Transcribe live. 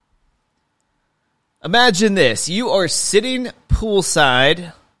Imagine this. You are sitting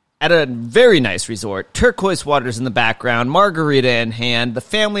poolside at a very nice resort. Turquoise waters in the background, margarita in hand. The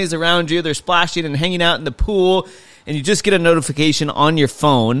family is around you. They're splashing and hanging out in the pool. And you just get a notification on your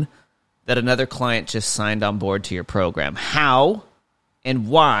phone that another client just signed on board to your program. How and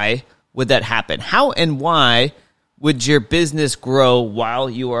why would that happen? How and why would your business grow while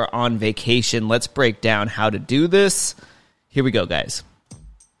you are on vacation? Let's break down how to do this. Here we go, guys.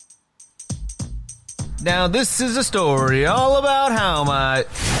 Now, this is a story all about how my...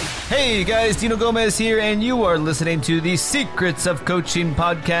 Hey guys, Dino Gomez here, and you are listening to the Secrets of Coaching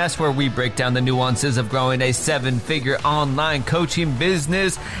podcast, where we break down the nuances of growing a 7-figure online coaching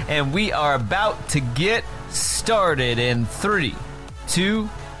business, and we are about to get started in 3, 2,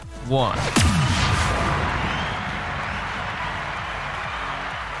 1.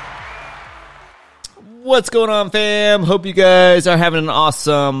 What's going on, fam? Hope you guys are having an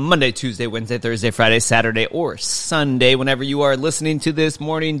awesome Monday, Tuesday, Wednesday, Thursday, Friday, Saturday, or Sunday, whenever you are listening to this,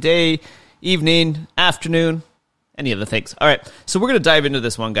 morning, day, evening, afternoon, any of the things. All right, so we're going to dive into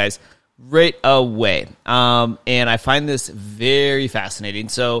this one, guys, right away. And I find this very fascinating.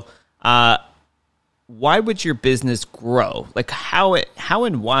 So why would your business grow? Like how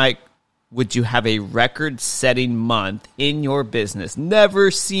and why would you have a record-setting month in your business?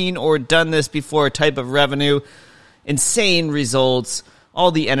 Never seen or done this before type of revenue, insane results,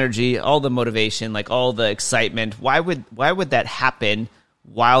 all the energy, all the motivation, like all the excitement. Why would that happen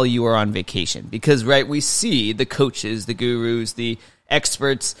while you are on vacation? Because, right, we see the coaches, the gurus, the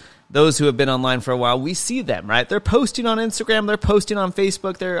experts, those who have been online for a while, we see them, right? They're posting on Instagram, they're posting on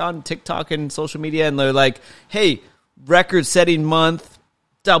Facebook, they're on TikTok and social media, and they're like, hey, record-setting month,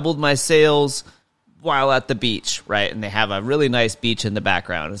 doubled my sales while at the beach, right? And they have a really nice beach in the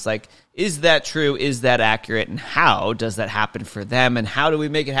background. It's like, is that true? Is that accurate? And how does that happen for them? And how do we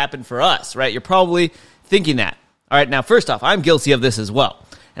make it happen for us, right? You're probably thinking that. All right, now, first off, I'm guilty of this as well.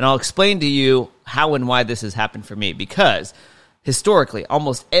 And I'll explain to you how and why this has happened for me. Because historically,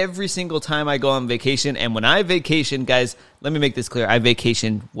 almost every single time I go on vacation, and when I vacation, guys, let me make this clear, I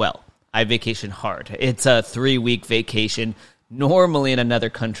vacation well. I vacation hard. It's a 3-week vacation, normally in another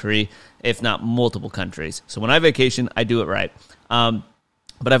country, if not multiple countries. So when I vacation, I do it right. But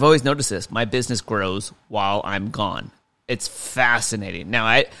I've always noticed this. My business grows while I'm gone. It's fascinating.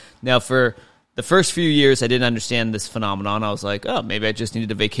 Now for the first few years, I didn't understand this phenomenon. I was like, oh, maybe I just needed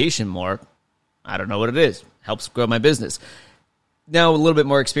to vacation more. I don't know what it is. Helps grow my business. Now a little bit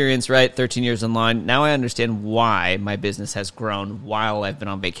more experience, right? 13 years online. Now I understand why my business has grown while I've been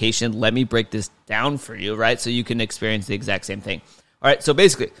on vacation. Let me break this down for you, right? So you can experience the exact same thing. All right, so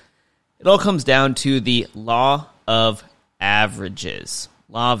basically, it all comes down to the law of averages.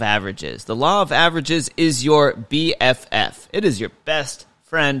 Law of averages. The law of averages is your BFF. It is your best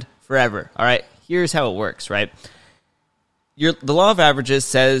friend forever. All right, here's how it works, right? The law of averages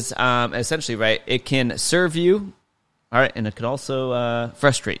says, essentially, right, it can serve you. All right, and it could also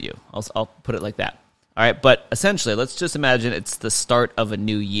frustrate you. I'll put it like that. All right, but essentially, let's just imagine it's the start of a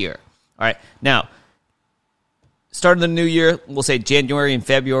new year. All right, now, start of the new year, we'll say January and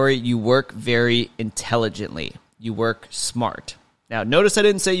February, you work very intelligently. You work smart. Now, notice I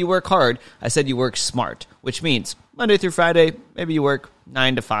didn't say you work hard. I said you work smart, which means Monday through Friday, maybe you work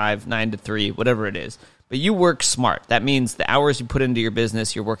 9 to 5, 9 to 3, whatever it is. But you work smart. That means the hours you put into your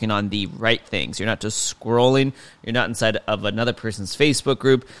business, you're working on the right things. You're not just scrolling. You're not inside of another person's Facebook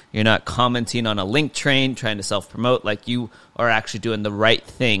group. You're not commenting on a link train, trying to self-promote. Like, you are actually doing the right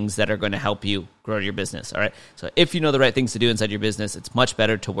things that are going to help you grow your business, all right? So if you know the right things to do inside your business, it's much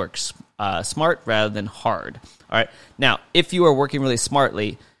better to work smart rather than hard, all right? Now, if you are working really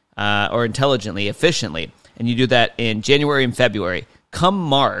smartly or intelligently, efficiently, and you do that in January and February, come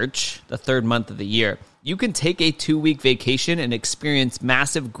March, the third month of the year, you can take a 2-week vacation and experience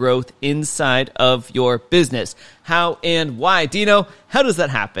massive growth inside of your business. How and why? Dino, how does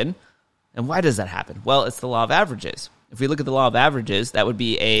that happen? And why does that happen? Well, it's the law of averages. If we look at the law of averages, that would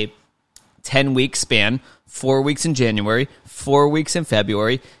be a 10-week span, 4 weeks in January, 4 weeks in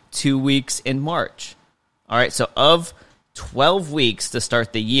February, 2 weeks in March. All right, so of 12 weeks to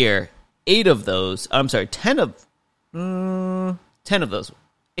start the year, 10 of those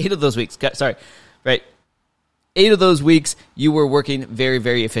weeks, sorry, right? 8 of those weeks, you were working very,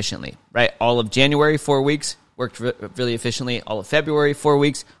 very efficiently, right? All of January, 4 weeks, worked really efficiently. All of February, 4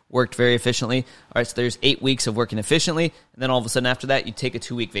 weeks, worked very efficiently. All right, so there's 8 weeks of working efficiently. And then all of a sudden after that, you take a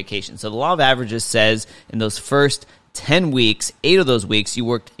 2-week vacation. So the law of averages says in those first 10 weeks, 8 of those weeks, you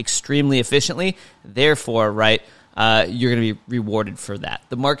worked extremely efficiently. Therefore, right, you're going to be rewarded for that.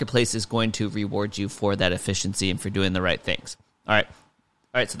 The marketplace is going to reward you for that efficiency and for doing the right things. All right.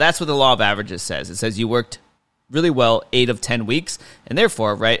 All right, so that's what the law of averages says. It says you worked really well 8 of 10 weeks, and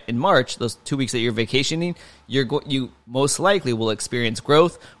therefore, right, in March, those 2 weeks that you're vacationing, you most likely will experience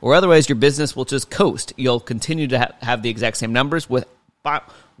growth, or otherwise your business will just coast. You'll continue to have the exact same numbers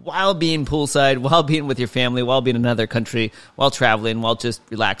while being poolside, while being with your family, while being in another country, while traveling, while just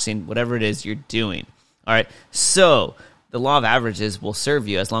relaxing, whatever it is you're doing. All right, so the law of averages will serve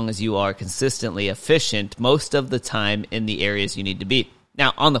you as long as you are consistently efficient most of the time in the areas you need to be.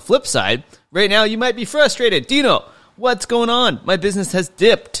 Now, on the flip side, right now you might be frustrated. Dino, what's going on? My business has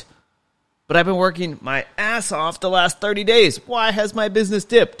dipped, but I've been working my ass off the last 30 days. Why has my business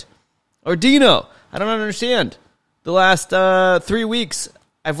dipped? Or Dino, I don't understand. The last 3 weeks,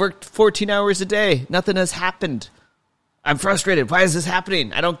 I've worked 14 hours a day. Nothing has happened. I'm frustrated. Why is this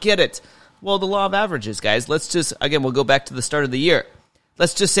happening? I don't get it. Well, the law of averages, guys. We'll go back to the start of the year.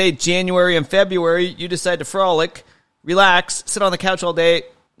 Let's just say January and February, you decide to frolic, relax, sit on the couch all day,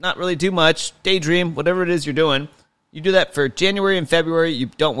 not really do much, daydream, whatever it is you're doing. You do that for January and February,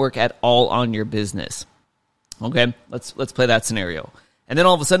 you don't work at all on your business. Okay, let's play that scenario. And then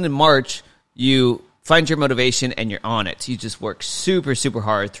all of a sudden in March, you find your motivation and you're on it. You just work super, super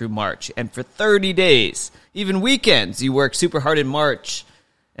hard through March. And for 30 days, even weekends, you work super hard in March.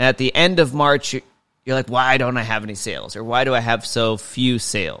 And at the end of March, you're like, why don't I have any sales? Or why do I have so few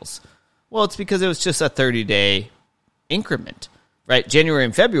sales? Well, it's because it was just a 30-day increment, right? January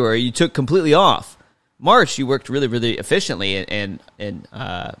and February, you took completely off. March, you worked really, really efficiently and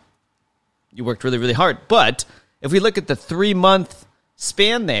you worked really, really hard. But if we look at the 3-month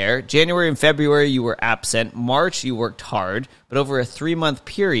span there, January and February, you were absent. March, you worked hard. But over a 3-month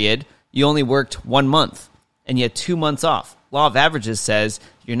period, you only worked 1 month and you had 2 months off. Law of averages says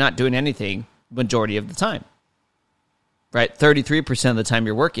you're not doing anything majority of the time, right? 33% of the time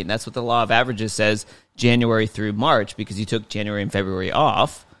you're working. That's what the law of averages says January through March, because you took January and February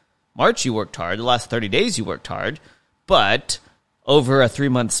off. March, you worked hard. The last 30 days, you worked hard. But over a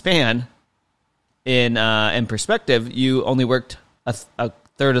 3-month span, in perspective, you only worked a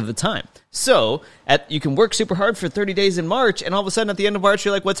third of the time. So you can work super hard for 30 days in March, and all of a sudden at the end of March,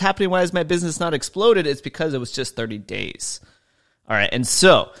 you're like, what's happening? Why has my business not exploded? It's because it was just 30 days. All right, and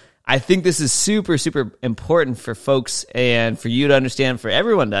so I think this is super, super important for folks and for you to understand, for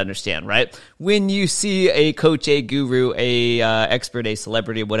everyone to understand, right? When you see a coach, a guru, a expert, a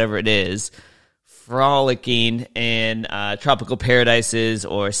celebrity, whatever it is, frolicking in tropical paradises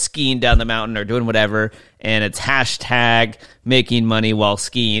or skiing down the mountain or doing whatever, and it's hashtag making money while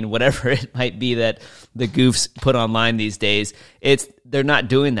skiing, whatever it might be that the goofs put online these days, they're not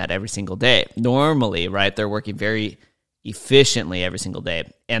doing that every single day. Normally, right, they're working very efficiently every single day,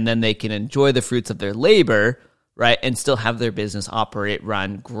 and then they can enjoy the fruits of their labor, right, and still have their business operate,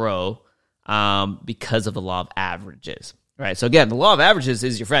 run, grow because of the law of averages. Right. So again, the law of averages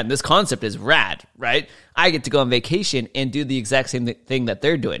is your friend. This concept is rad, right? I get to go on vacation and do the exact same thing that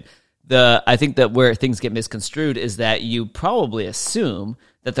they're doing. I think that where things get misconstrued is that you probably assume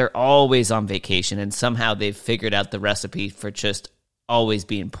that they're always on vacation and somehow they've figured out the recipe for just always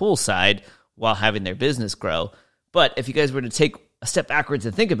being poolside while having their business grow. But if you guys were to take a step backwards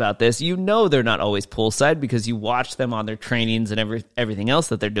and think about this, you know they're not always poolside because you watch them on their trainings and everything else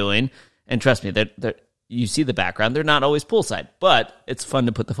that they're doing. And trust me, you see the background. They're not always poolside, but it's fun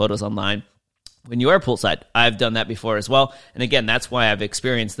to put the photos online when you are poolside. I've done that before as well. And again, that's why I've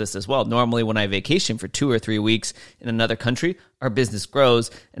experienced this as well. Normally when I vacation for 2 or 3 weeks in another country, our business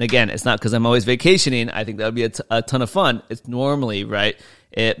grows. And again, it's not because I'm always vacationing. I think that would be a ton of fun. It's normally, right,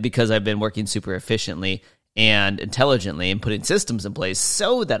 because I've been working super efficiently and intelligently and putting systems in place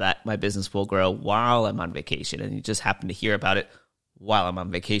so that my business will grow while I'm on vacation. And you just happen to hear about it while I'm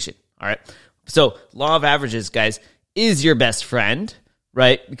on vacation. All right. So law of averages, guys, is your best friend,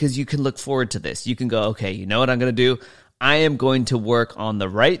 right? Because you can look forward to this. You can go, okay, you know what I'm going to do? I am going to work on the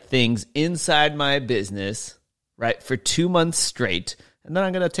right things inside my business, right, for 2 months straight. And then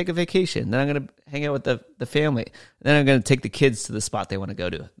I'm going to take a vacation. Then I'm going to hang out with the family. Then I'm going to take the kids to the spot they want to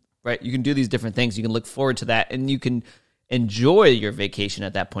go to, right? You can do these different things. You can look forward to that. And you can enjoy your vacation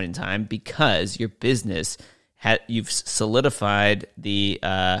at that point in time because your business, you've solidified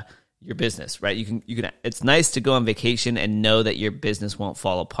your business, right? You can. It's nice to go on vacation and know that your business won't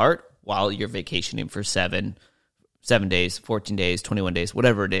fall apart while you're vacationing for 7 days, 14 days, 21 days,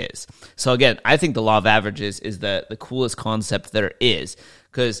 whatever it is. So again, I think the law of averages is the coolest concept there is,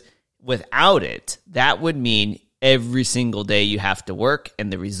 because without it, that would mean every single day you have to work,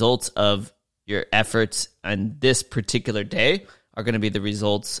 and the results of your efforts on this particular day are going to be the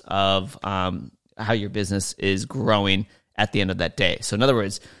results of how your business is growing at the end of that day. So in other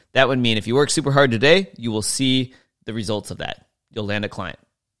words, that would mean if you work super hard today, you will see the results of that. You'll land a client.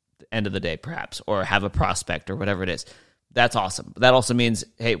 end of the day, perhaps, or have a prospect or whatever it is. That's awesome. But that also means,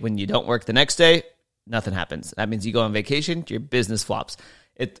 hey, when you don't work the next day, nothing happens. That means you go on vacation, your business flops.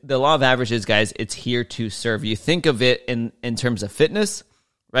 The law of averages, guys, it's here to serve you. Think of it in terms of fitness,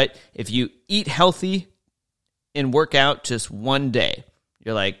 right? If you eat healthy and work out just one day,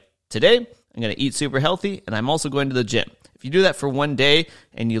 you're like, today I'm going to eat super healthy and I'm also going to the gym. If you do that for one day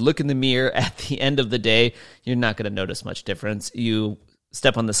and you look in the mirror at the end of the day, you're not going to notice much difference. You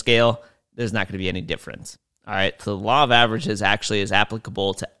step on the scale, there's not going to be any difference. All right, so the law of averages actually is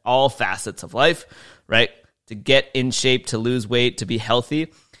applicable to all facets of life, right? To get in shape, to lose weight, to be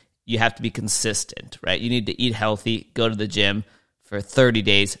healthy, you have to be consistent, right? You need to eat healthy, go to the gym for 30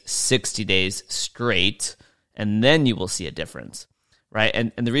 days, 60 days straight, and then you will see a difference, right?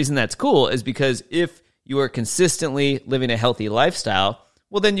 And the reason that's cool is because if you are consistently living a healthy lifestyle,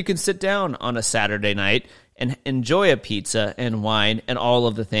 well, then you can sit down on a Saturday night and enjoy a pizza and wine and all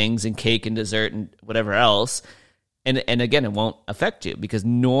of the things and cake and dessert and whatever else. And again, it won't affect you because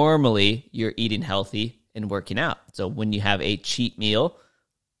normally you're eating healthy and working out. So when you have a cheat meal,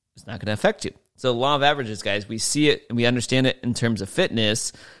 it's not going to affect you. So the law of averages, guys, we see it and we understand it in terms of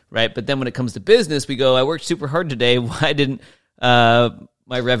fitness, right? But then when it comes to business, we go, I worked super hard today. Why didn't my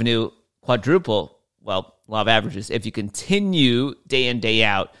revenue quadruple? Well, law of averages, if you continue day in, day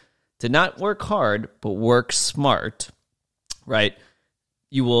out to not work hard, but work smart, right,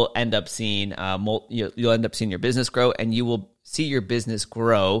 you will end up seeing you'll end up seeing your business grow, and you will see your business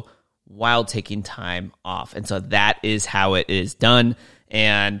grow while taking time off. And so that is how it is done.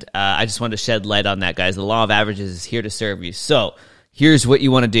 And I just wanted to shed light on that, guys. The law of averages is here to serve you. So here's what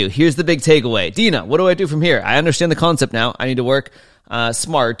you want to do. Here's the big takeaway. Dina, what do I do from here? I understand the concept now. I need to work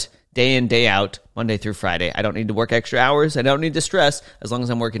smart day in, day out, Monday through Friday. I don't need to work extra hours. I don't need to stress as long as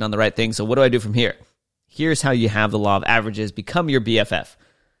I'm working on the right thing. So what do I do from here? Here's how you have the law of averages become your BFF.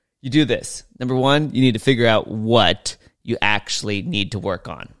 You do this. Number one, you need to figure out what you actually need to work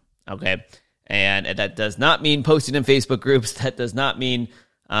on. Okay? And that does not mean posting in Facebook groups. That does not mean,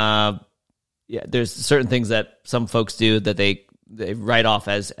 there's certain things that some folks do that they write off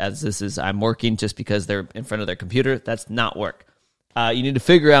as this is, I'm working just because they're in front of their computer. That's not work. You need to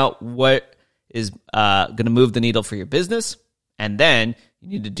figure out what is going to move the needle for your business, and then you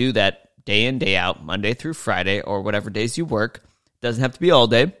need to do that day in, day out, Monday through Friday, or whatever days you work. It doesn't have to be all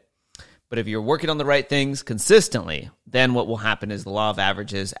day, but if you're working on the right things consistently, then what will happen is the law of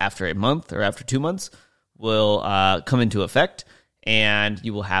averages after a month or after 2 months will come into effect, and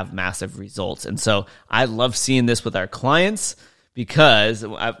you will have massive results. And so I love seeing this with our clients, because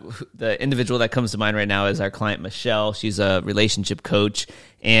the individual that comes to mind right now is our client, Michelle. She's a relationship coach,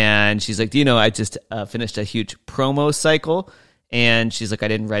 and she's like, do you know, I just finished a huge promo cycle, and she's like, I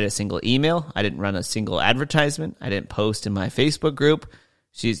didn't write a single email. I didn't run a single advertisement. I didn't post in my Facebook group.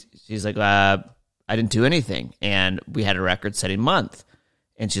 She's like, I didn't do anything, and we had a record-setting month.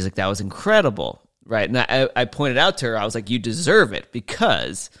 And she's like, that was incredible, right? And I pointed out to her, I was like, you deserve it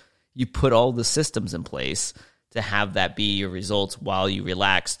because you put all the systems in place to have that be your results while you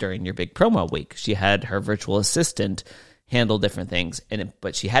relax during your big promo week. She had her virtual assistant handle different things,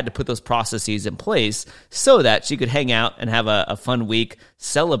 but she had to put those processes in place so that she could hang out and have a fun week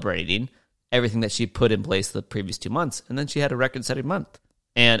celebrating everything that she put in place the previous 2 months. And then she had a record-setting month.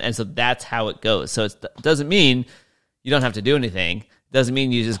 And so that's how it goes. So it doesn't mean you don't have to do anything. It doesn't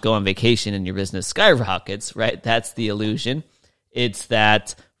mean you just go on vacation and your business skyrockets, right? That's the illusion. It's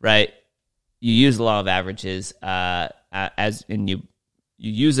that, right, you use the law of averages you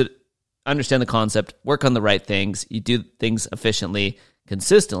use it, understand the concept, work on the right things, you do things efficiently,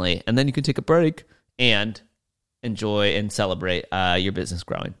 consistently, and then you can take a break and enjoy and celebrate your business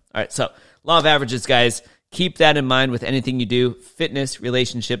growing. All right, so law of averages, guys, keep that in mind with anything you do, fitness,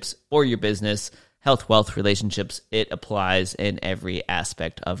 relationships, or your business, health, wealth, relationships. It applies in every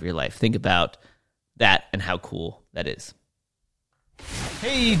aspect of your life. Think about that and how cool that is.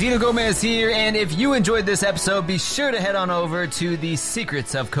 Hey, Dino Gomez here, and if you enjoyed this episode, be sure to head on over to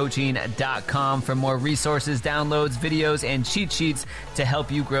thesecretsofcoaching.com for more resources, downloads, videos, and cheat sheets to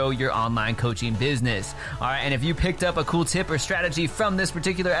help you grow your online coaching business. All right, and if you picked up a cool tip or strategy from this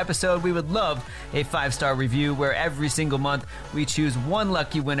particular episode, we would love a 5-star review where every single month we choose one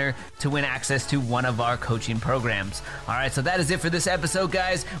lucky winner to win access to one of our coaching programs. All right, so that is it for this episode,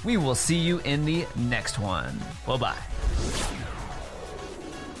 guys. We will see you in the next one. Bye-bye.